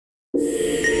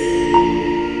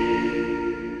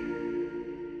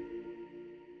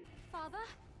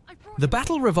The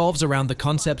battle revolves around the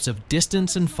concepts of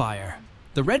distance and fire.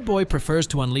 The Red Boy prefers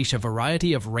to unleash a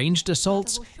variety of ranged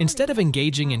assaults instead of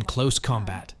engaging in close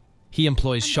combat. He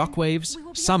employs shockwaves,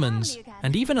 summons,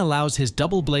 and even allows his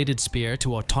double-bladed spear to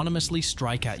autonomously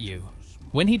strike at you.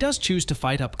 When he does choose to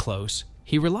fight up close,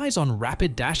 he relies on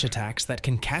rapid dash attacks that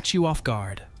can catch you off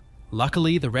guard.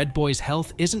 Luckily, the Red Boy's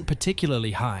health isn't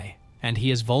particularly high, and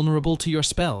he is vulnerable to your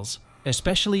spells,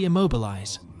 especially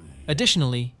Immobilize.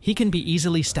 Additionally, he can be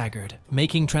easily staggered,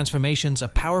 making transformations a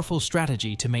powerful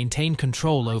strategy to maintain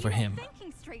control over him.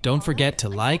 Don't forget to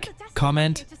like,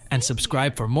 comment, and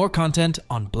subscribe for more content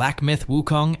on Black Myth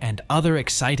WuKong and other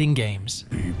exciting games.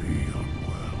 May be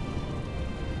unwell,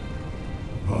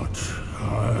 but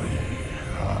I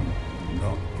am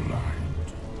not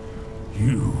blind.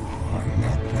 You are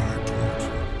not my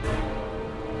daughter.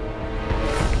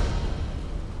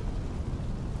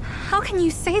 How can you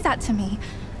say that to me?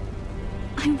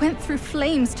 I went through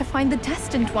flames to find the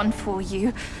destined one for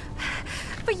you.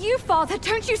 But you, Father,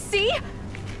 don't you see?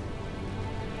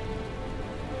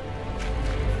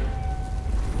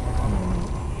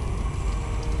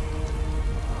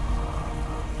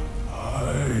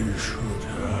 I should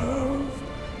have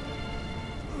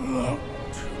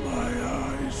locked my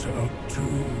eyes up to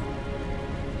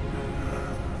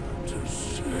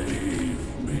save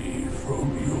me from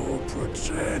your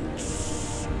pretense.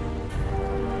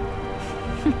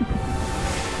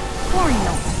 Worry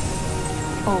not,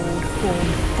 old-born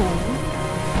fool.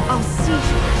 I'll see you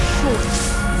shortly.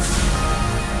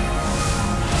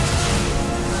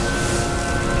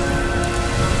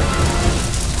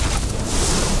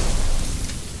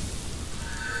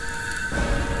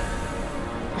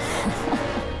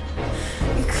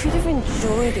 You could have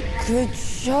enjoyed a good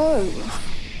show,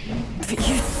 but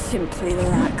you simply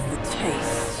lack the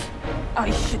taste. I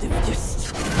should have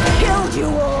just killed you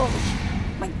all!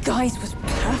 My guise was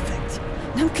perfect.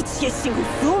 No one could see a single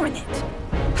flaw in it.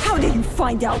 How did you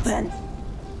find out then?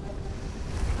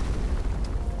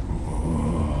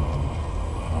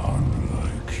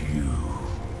 Unlike you,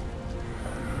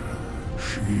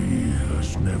 she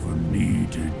has never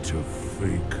needed to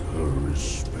fake her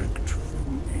respect for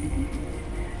me.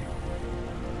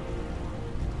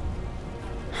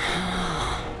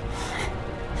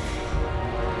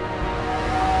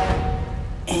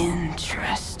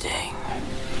 Interesting.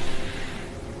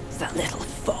 That little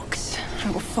fox.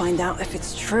 I will find out if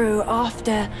it's true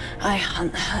after I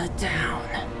hunt her down.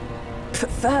 But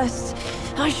first,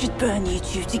 I should burn you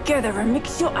two together and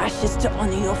mix your ashes to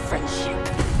honor your friendship.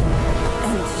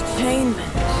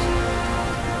 Entertainment.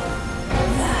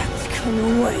 That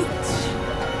can wait.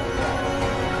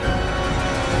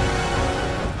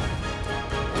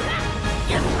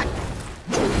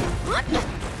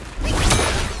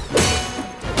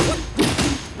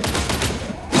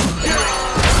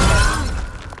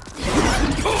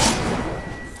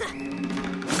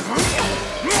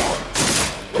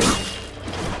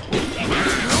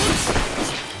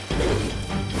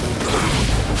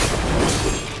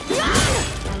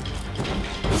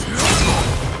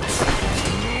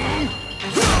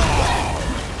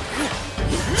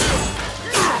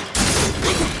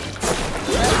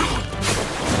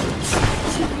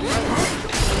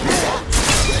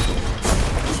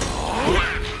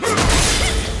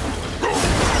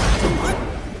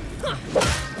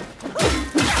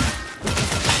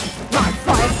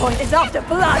 Is after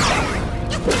blood!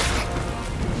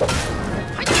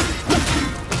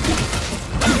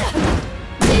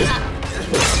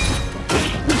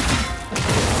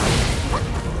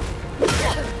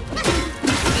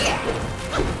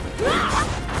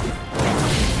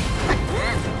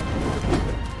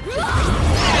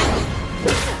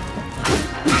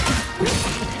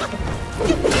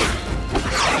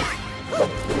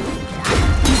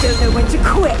 You don't know when to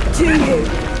quit, do you?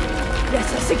 Let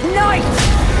us ignite!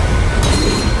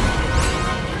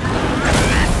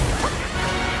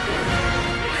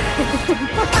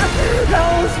 That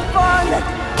was fun!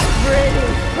 Really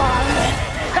fun!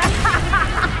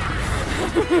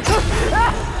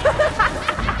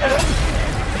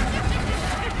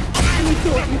 You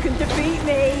thought you could defeat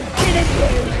me, didn't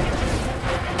you?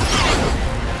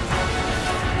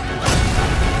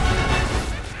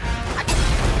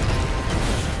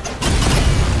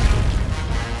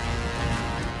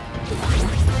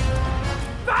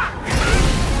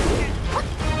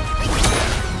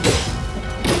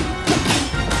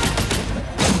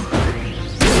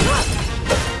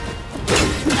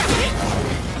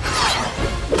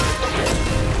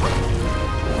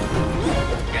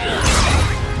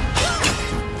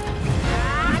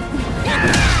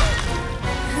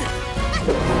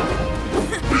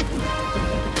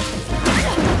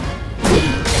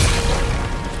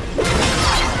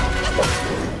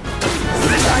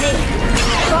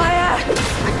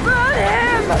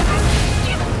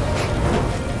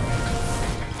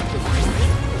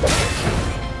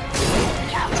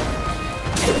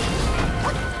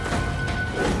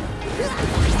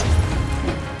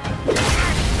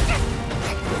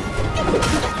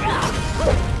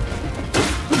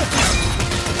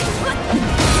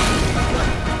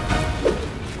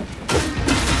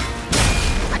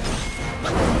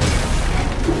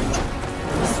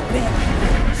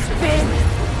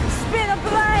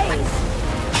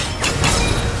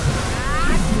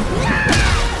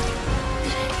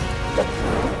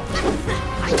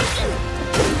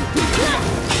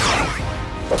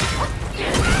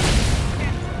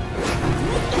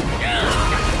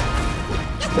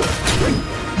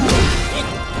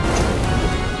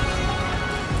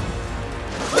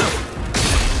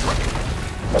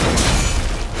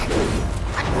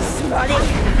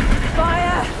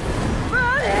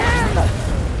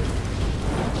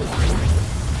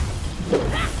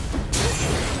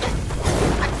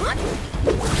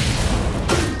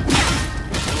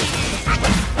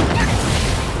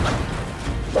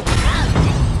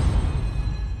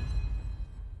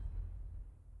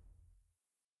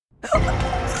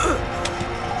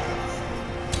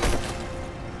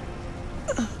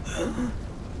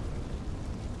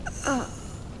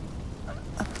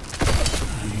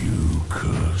 You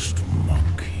cursed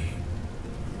monkey.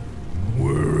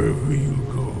 Wherever you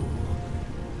go,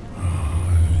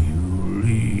 you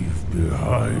leave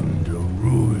behind a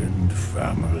ruined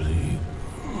family.